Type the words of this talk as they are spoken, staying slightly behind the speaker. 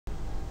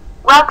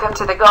Welcome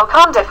to the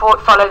Golconda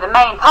Fort. Follow the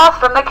main path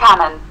from the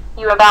cannon.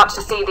 You're about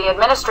to see the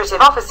administrative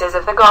offices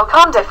of the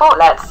Golconda Fort.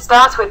 Let's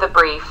start with a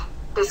brief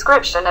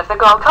description of the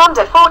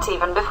Golconda Fort.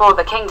 Even before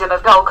the kingdom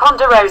of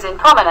Golconda rose in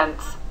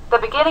prominence, the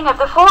beginning of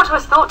the fort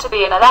was thought to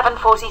be in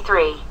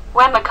 1143,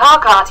 when the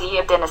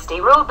Kakatiya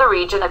dynasty ruled the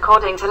region.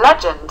 According to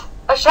legend,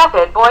 a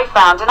shepherd boy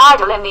found an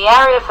idol in the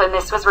area, and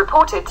this was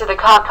reported to the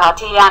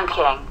Kakatiyan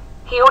king.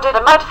 He ordered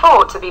a mud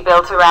fort to be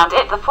built around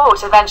it. The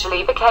fort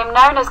eventually became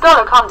known as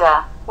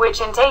Golconda, which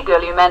in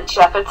Telugu meant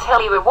Shepherd's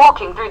Hill. You were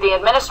walking through the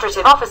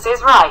administrative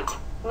offices right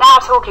now.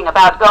 Talking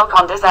about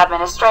Golconda's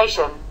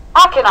administration,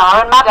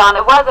 Akinar and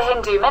Madana were the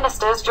Hindu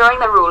ministers during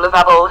the rule of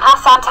Abul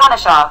Hasan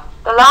Tanashah,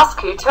 the last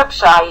Qutub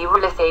Shahi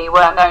ruler. They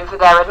were known for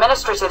their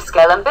administrative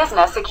skill and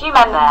business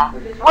acumen.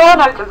 There were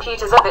no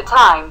computers at the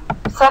time,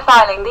 so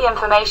filing the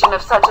information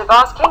of such a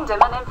vast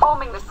kingdom and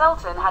informing the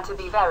Sultan had to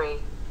be very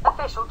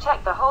official.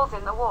 Check the holes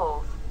in the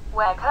walls,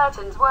 where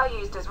curtains were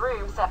used as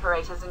room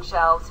separators and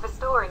shelves for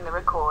storing the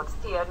records.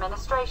 The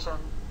administration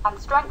and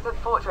strength of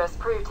fortress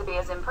proved to be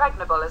as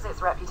impregnable as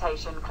its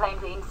reputation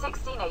claimed. In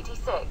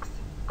 1686,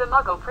 the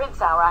Mughal prince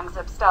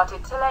Aurangzeb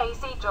started to lay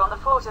siege on the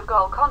fort of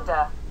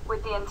Golconda,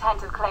 with the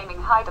intent of claiming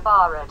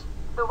Hyderabad,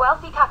 the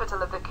wealthy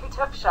capital of the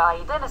Qutub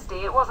Shahi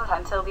dynasty. It wasn't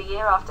until the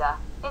year after,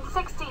 in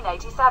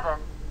 1687,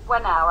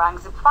 when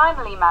Aurangzeb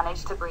finally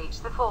managed to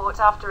breach the fort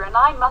after a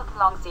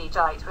 9-month-long siege.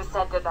 It was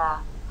said that their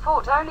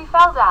fort only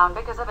fell down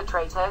because of a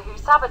traitor who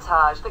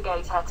sabotaged the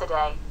gate.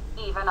 Today,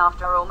 even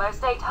after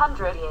almost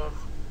 800 years,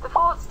 the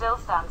fort still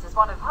stands as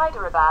one of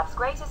Hyderabad's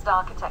greatest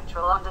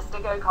architectural wonders. The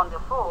Golconda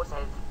Fort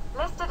is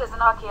listed as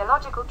an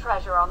archaeological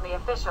treasure on the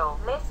official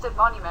list of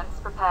monuments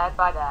prepared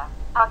by the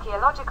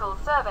Archaeological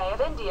Survey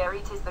of India.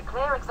 It is the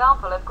clear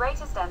example of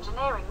greatest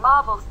engineering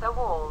marvels. The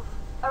walls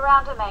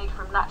around are made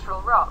from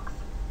natural rocks.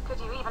 Could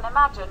you even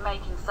imagine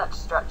making such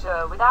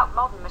structure without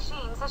modern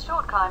machines? A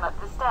short climb up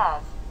the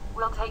stairs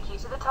will take you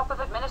to the top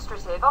of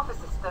administrative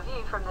offices. The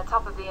view from the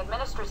top of the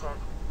administrative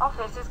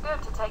office is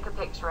good to take a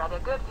picture, and a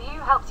good view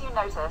helps you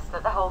notice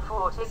that the whole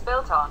fort is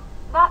built on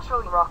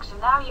natural rocks. And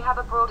now you have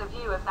a broader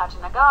view of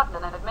Najna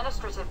Garden and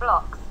administrative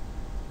blocks.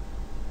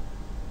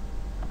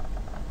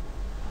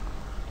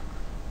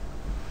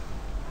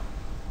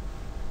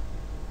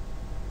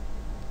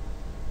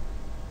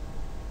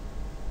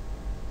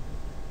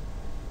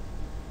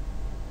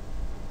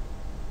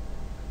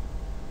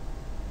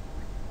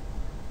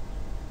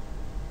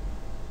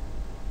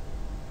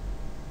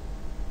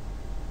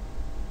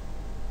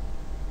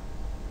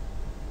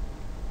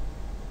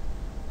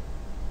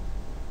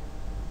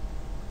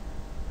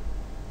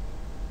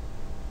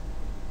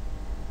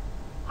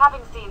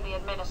 Having seen the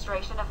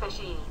administration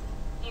offices,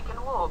 you can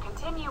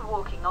continue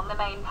walking on the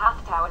main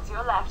path. Towards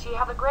your left you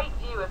have a great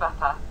view of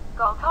Upper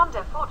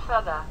Golconda Fort.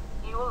 Further,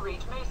 you will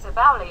reach Musa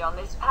Bowli on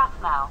this path.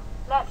 Now,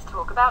 let's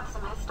talk about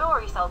some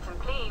history. Sultan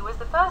Kli was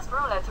the first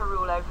ruler to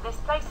rule over this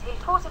place. He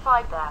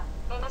fortified the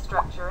inner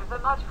structure of the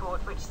mud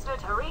fort which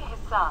stood Hari. His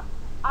son,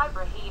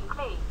 Ibrahim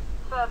Kli,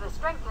 further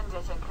strengthened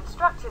it and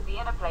constructed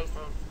the inner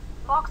places,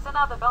 mosques and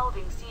other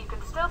buildings. So you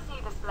can still see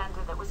the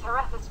splendor that was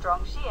Harappa's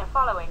strong Shia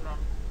following them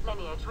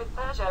lineage with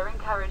Persia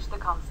encouraged the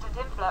constant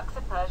influx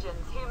of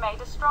Persians who made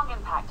a strong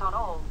impact on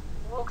all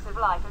walks of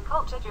life and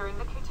culture. During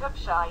the Qutub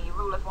Shahi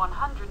rule of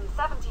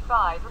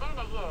 175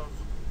 lunar years,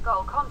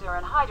 Golconda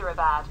and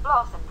Hyderabad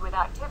blossomed with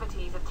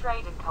activities of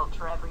trade and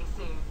culture. Every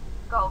soon,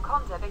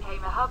 Golconda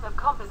became a hub of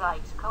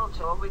composite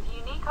culture with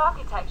unique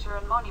architecture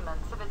and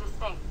monuments of a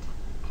distinct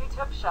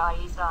Qutub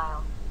Shahi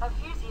style. A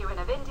fusion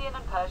of Indian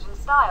and Persian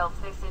styles,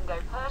 this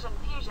Indo-Persian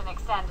fusion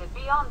extended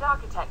beyond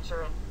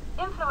architecture and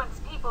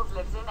influenced people's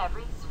lives in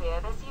every sphere.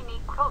 This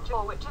unique culture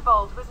which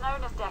evolved was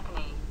known as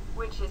Deccani,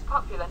 which is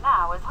popular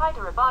now as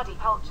Hyderabadi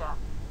culture.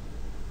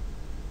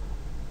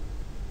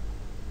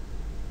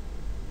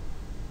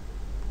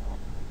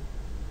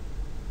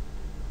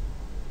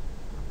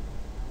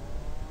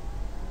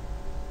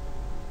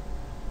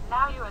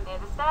 Now you are near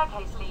the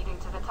staircase leading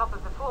to the top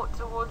of the fort.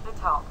 Towards the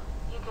top,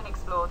 you can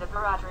explore the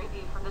Baradari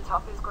view. From the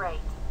top is great.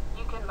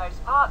 You can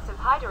most parts of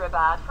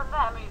Hyderabad. From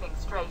there, moving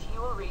straight,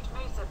 you will reach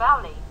Musa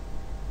Bowli.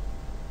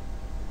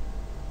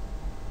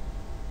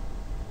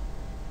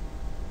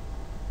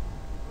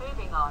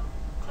 Moving on,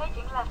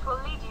 taking left will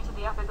lead you to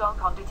the Upper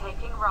Golconda.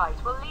 Taking right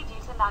will lead you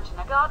to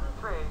Najna Garden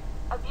through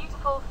a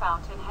beautiful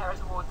fountain here.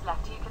 Towards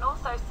left you can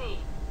also see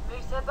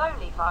Musa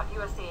Bowli. What you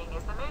are seeing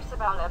is the Musa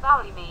Bowli.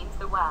 Bowli means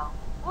the well.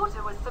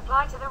 Water was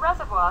supplied to the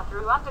reservoir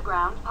through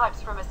underground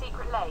pipes from a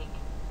secret lake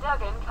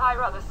dug in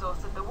Cairo. The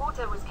source of the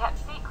water was kept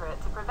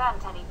secret to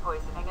prevent any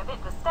poisoning of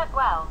it. The step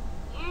well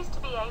used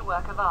to be a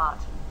work of art,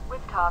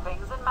 with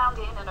carvings and mound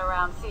in and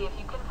around. See if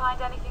you can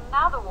find anything.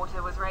 Now the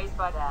water was raised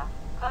by their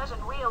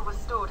Persian wheel was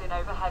stored in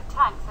overhead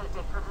tanks at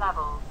different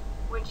levels,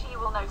 which you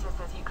will notice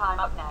as you climb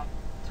up next.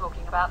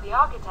 Talking about the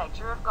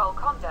architecture of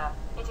Golconda,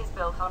 it is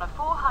built on a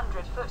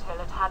 400-foot hill.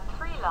 It had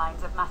 3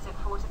 lines of massive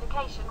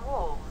fortification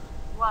walls,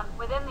 one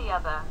within the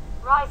other,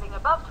 rising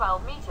above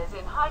 12 meters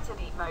in height. A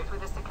deep moat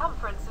with a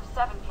circumference of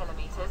 7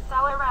 kilometers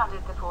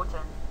surrounded the fort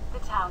and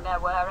the town. There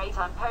were 8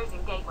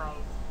 imposing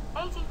gateways,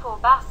 84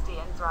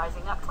 bastions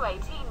rising up to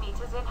 18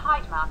 meters in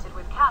height, mounted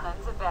with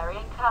cannons of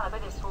varying caliber.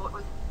 This fort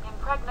was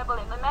impregnable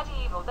in the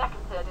medieval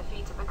Deccan. The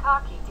defeat of the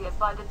Kakitiyas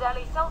by the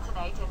Delhi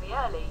Sultanate in the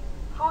early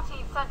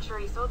 14th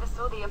century saw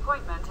the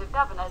appointment of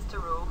governors to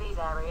rule these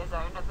areas.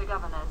 Own of the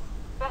governors,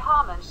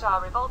 Bahman Shah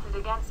revolted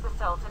against the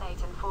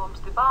Sultanate and formed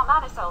the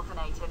Bahmani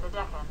Sultanate in the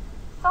Deccan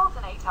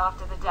Sultanate.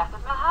 After the death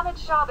of Muhammad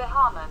Shah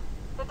Bahman,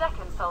 the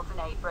Deccan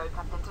Sultanate broke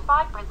up into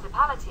 5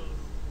 principalities: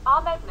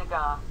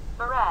 Ahmednagar,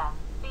 Berar,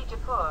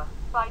 Bijapur,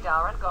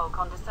 Bidar and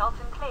Golconda.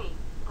 Sultan Kli,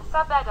 the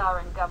Subedar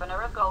and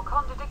governor of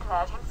Golconda,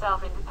 declared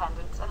himself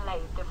independent and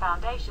laid the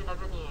foundation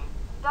of a new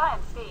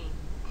dynasty,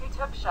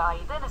 Qutub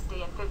Shahi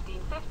dynasty, in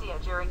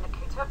 1550. During the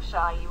Qutub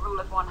Shahi rule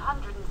of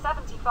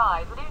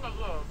 175 lunar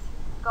years,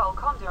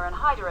 Golconda and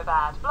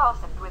Hyderabad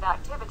blossomed with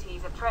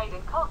activities of trade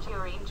and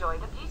culture. Enjoy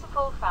the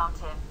beautiful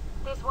fountain.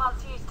 This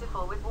once used to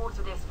fill with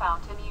water. This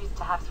fountain used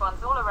to have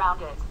swans all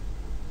around it.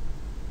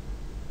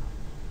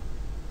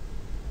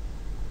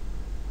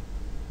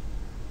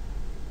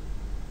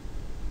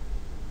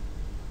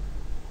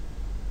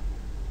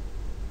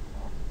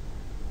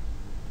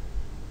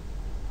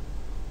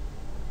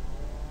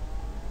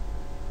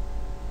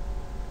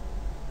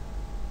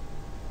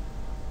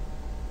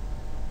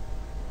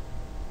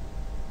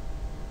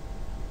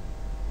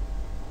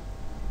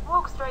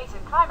 Walk straight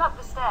and climb up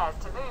the stairs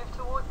to move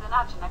towards the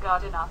Najna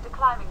Garden. After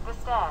climbing the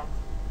stairs,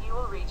 you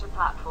will reach a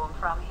platform.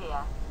 From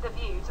here, the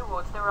view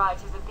towards the right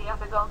is of the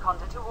upper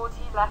Golconda. Towards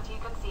your left you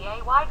can see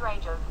a wide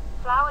range of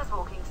flowers.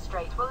 Walking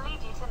straight will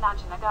lead you to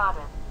Najna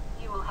Garden.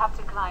 You will have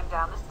to climb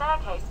down the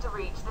staircase to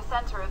reach the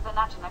center of the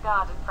Najna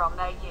Garden. From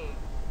there you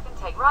can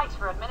take right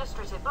for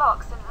administrative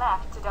blocks and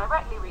left to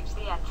directly reach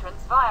the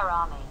entrance via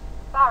army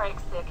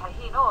barracks. The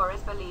Kohinoor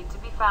is believed to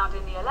be found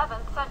in the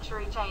 11th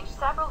century. Changed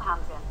several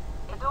hands in.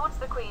 Adorns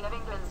the Queen of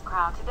England's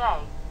crown today.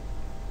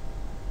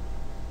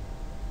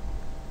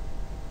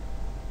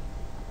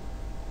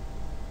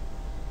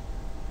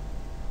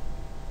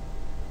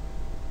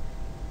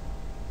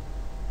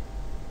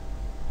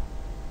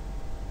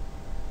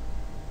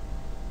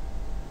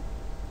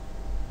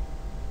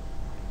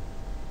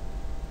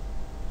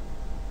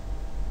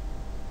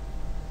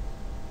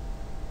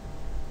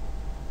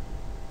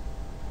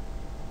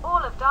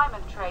 All of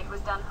diamond trade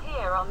was done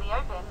here on the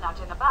open.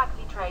 Najna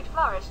Baghi trade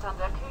flourished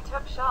under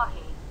Qutub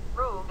Shahi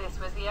rule. This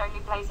was the only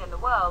place in the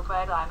world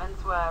where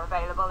diamonds were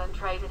available and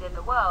traded in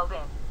the world.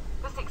 In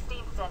the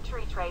 16th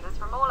century, traders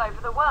from all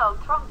over the world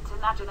thronged to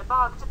Najna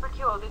Bagh to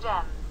procure the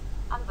gems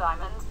and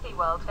diamonds. The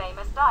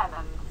world-famous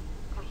diamonds,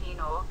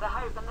 Kohinoor, the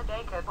Hope and the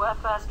Jacob, were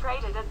first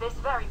traded at this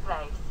very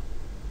place.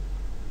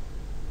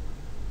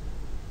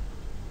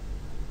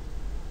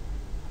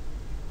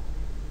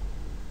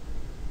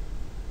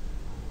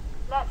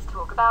 Let's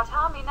talk about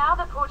army now.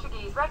 The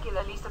Portuguese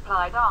regularly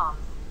supplied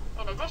arms.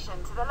 In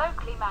addition to the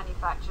locally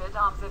manufactured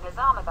arms in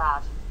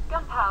Islamabad,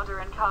 gunpowder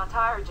and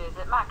cartridges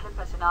at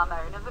Maklapatan are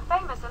known of the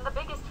famous and the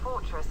biggest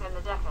fortress in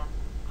the Deccan.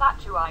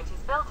 Platchuite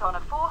is built on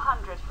a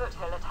 400-foot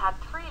hill. It had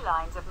 3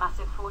 lines of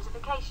massive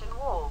fortification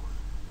walls,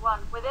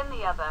 one within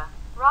the other,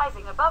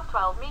 rising above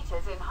 12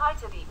 meters in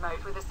height. A deep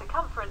moat with a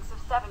circumference of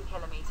 7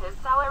 kilometers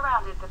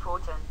surrounded the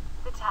fort. In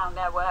the town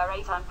there were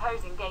 8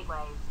 imposing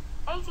gateways,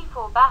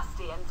 84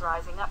 bastions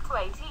rising up to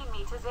 18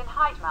 meters in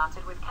height,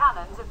 mounted with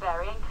cannons of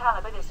varying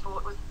caliber. This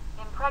fort was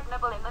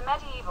impregnable in the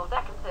medieval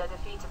Deccan. The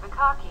defeat of the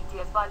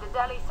Kakitiyas by the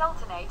Delhi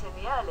Sultanate in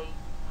the early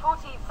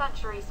 14th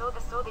century saw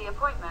the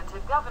appointment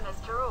of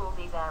governors to rule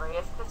these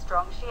areas. The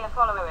strong Shia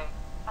following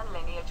and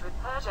lineage with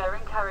Persia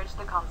encouraged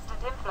the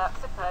constant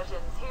influx of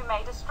Persians, who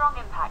made a strong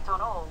impact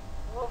on all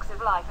walks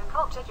of life and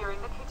culture.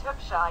 During the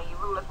Qutub Shahi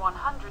rule of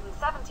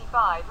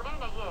 175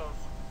 lunar years,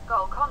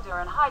 Golconda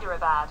and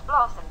Hyderabad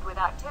blossomed with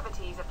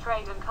activities of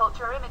trade and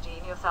culture.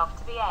 Imagine yourself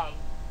to be a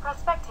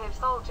prospective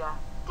soldier.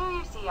 Do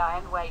you see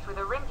iron weight with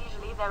a ring?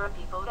 Usually there are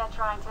people there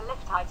trying to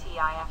lift it.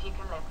 If you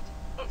can lift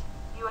it,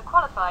 you are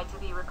qualified to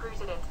be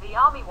recruited into the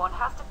army. One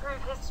has to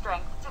prove his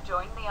strength to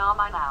join the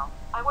army. Now,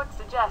 I would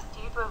suggest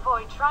you to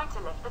avoid trying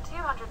to lift the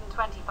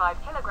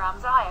 225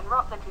 kilograms iron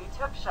rod. The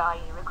Qutub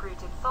Shahi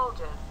recruited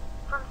soldiers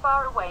from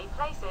faraway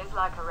places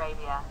like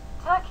Arabia,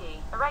 Turkey,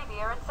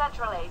 and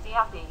Central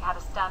Asia. He had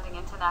a standing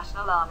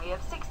international army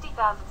of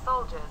 60,000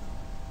 soldiers.